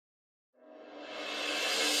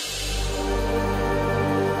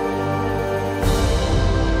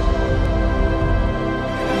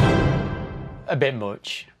a bit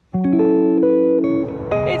much.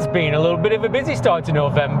 It's been a little bit of a busy start to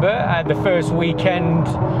November. The first weekend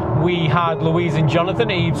we had Louise and Jonathan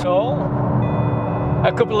at Eves Hall.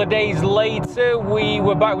 A couple of days later we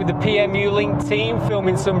were back with the PMU Link team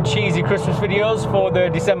filming some cheesy Christmas videos for the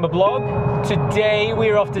December blog. Today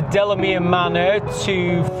we're off to Delamere Manor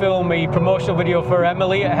to film a promotional video for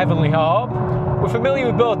Emily at Heavenly Harp. We're familiar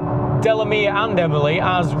with both Delamere and Emily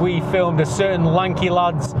as we filmed a certain Lanky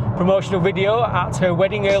Lads promotional video at her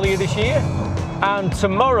wedding earlier this year. And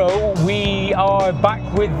tomorrow we are back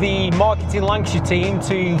with the Marketing Lancashire team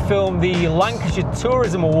to film the Lancashire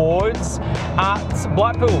Tourism Awards at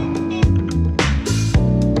Blackpool.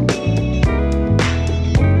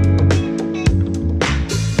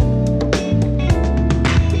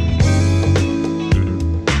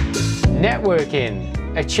 Networking.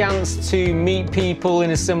 A chance to meet people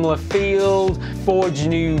in a similar field, forge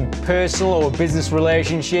new personal or business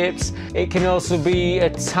relationships. It can also be a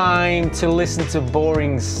time to listen to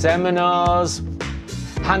boring seminars,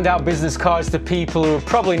 hand out business cards to people who are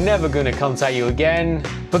probably never going to contact you again.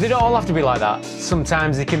 But they don't all have to be like that.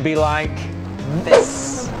 Sometimes it can be like this.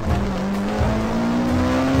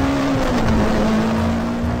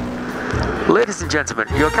 Ladies and gentlemen,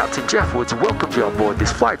 your Captain Jeff Woods welcomes you on board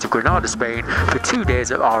this flight to Granada, Spain for 2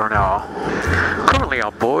 days of R&R. Currently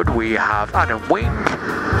on board we have Adam Wing,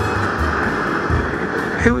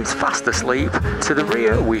 who is fast asleep. To the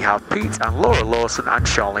rear we have Pete and Laura Lawson and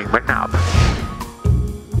Charlene McNabb.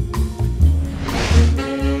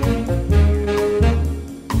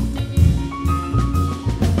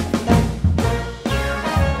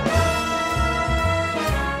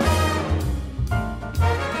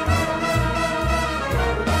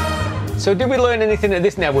 So did we learn anything at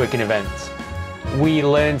this networking event? We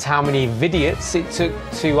learned how many vidiots it took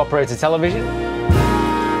to operate a television.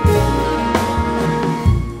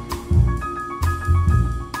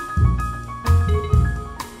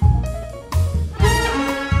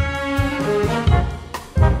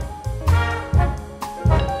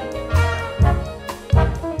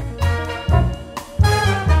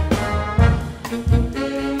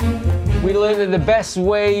 We learned that the best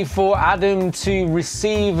way for Adam to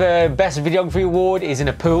receive a Best Videography Award is in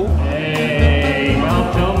a pool. Hey,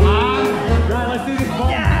 welcome on. Right, let's do this ball.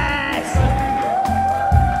 Yes!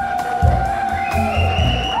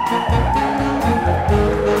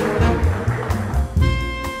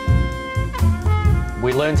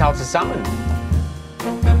 We learned how to salmon.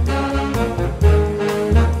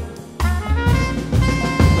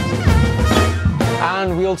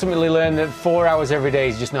 And we ultimately learned that 4 hours every day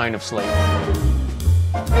is just not enough sleep.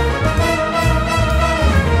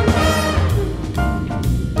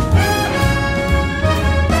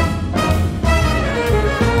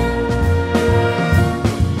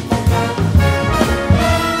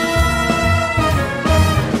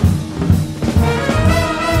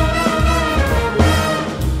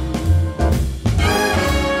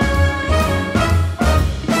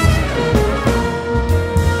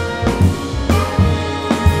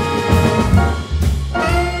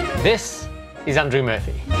 This is Andrew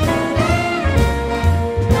Murphy.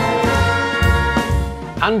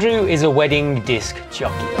 Andrew is a wedding disc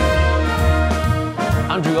jockey.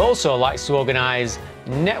 Andrew also likes to organise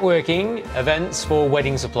networking events for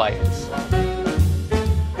wedding suppliers.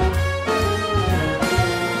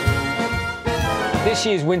 This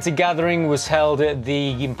year's winter gathering was held at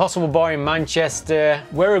the Impossible Bar in Manchester,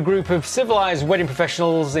 where a group of civilised wedding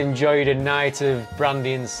professionals enjoyed a night of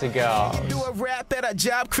brandy and cigars. Do a rap at a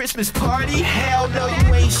job Christmas party? Hell no,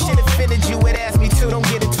 you ain't shit offended you would ask me to. Don't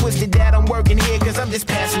get it twisted that I'm working here cause I'm just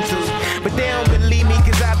passing through. But they don't believe me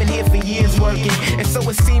cause I've been here for years working. And so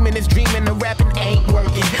it's seeming it's dreaming the rapping ain't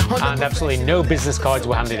working. And absolutely no business cards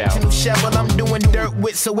were handed out. Shovel I'm doing dirt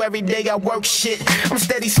with, so every day I work shit. I'm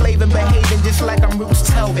steady slaving, behaving just like I'm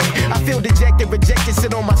Roots Toby. I feel dejected, rejected,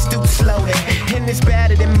 sit on my stoop slowly. And it's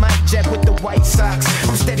better than Mike Jack with the White Sox.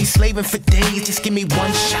 I'm steady slaving for days, just give me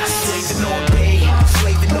one shot. Slaving all day,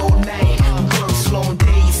 slaving all night. We work slow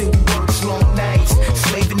days and we work slow nights.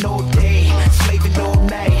 Slaving all day, slaving all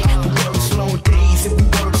night. We work slow days and we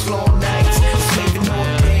work slow nights. Slaving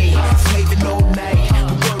all day, slaving all night.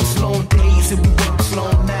 We work slow days and we work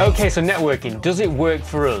slow nights. Okay, so networking, does it work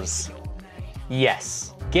for us? Yes.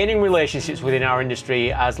 Gaining relationships within our industry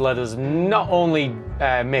has led us not only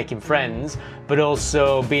making friends, but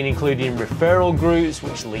also being included in referral groups,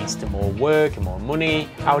 which leads to more work and more money.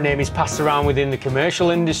 Our name is passed around within the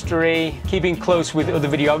commercial industry. Keeping close with other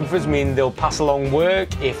videographers mean they'll pass along work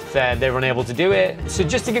if they're unable to do it. So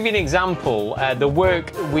just to give you an example, the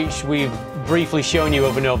work which we've briefly shown you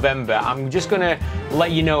over November, I'm just going to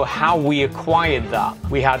let you know how we acquired that.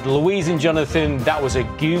 We had Louise and Jonathan, that was a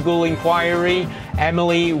Google inquiry.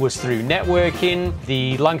 Emily was through networking.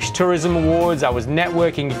 The Lancashire Tourism Awards, that was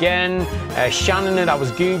networking again. Shannon, that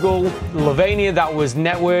was Google. Lavania, that was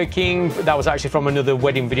networking. That was actually from another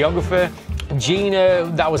wedding videographer.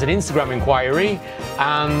 Gina, that was an Instagram inquiry.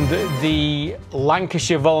 And the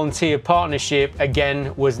Lancashire Volunteer Partnership,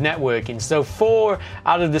 again, was networking. So 4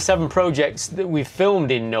 out of the 7 projects that we've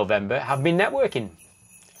filmed in November have been networking.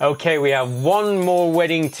 Okay, we have 1 more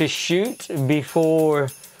wedding to shoot before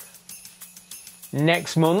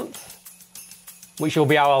next month, which will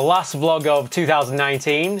be our last vlog of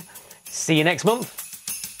 2019. See you next month.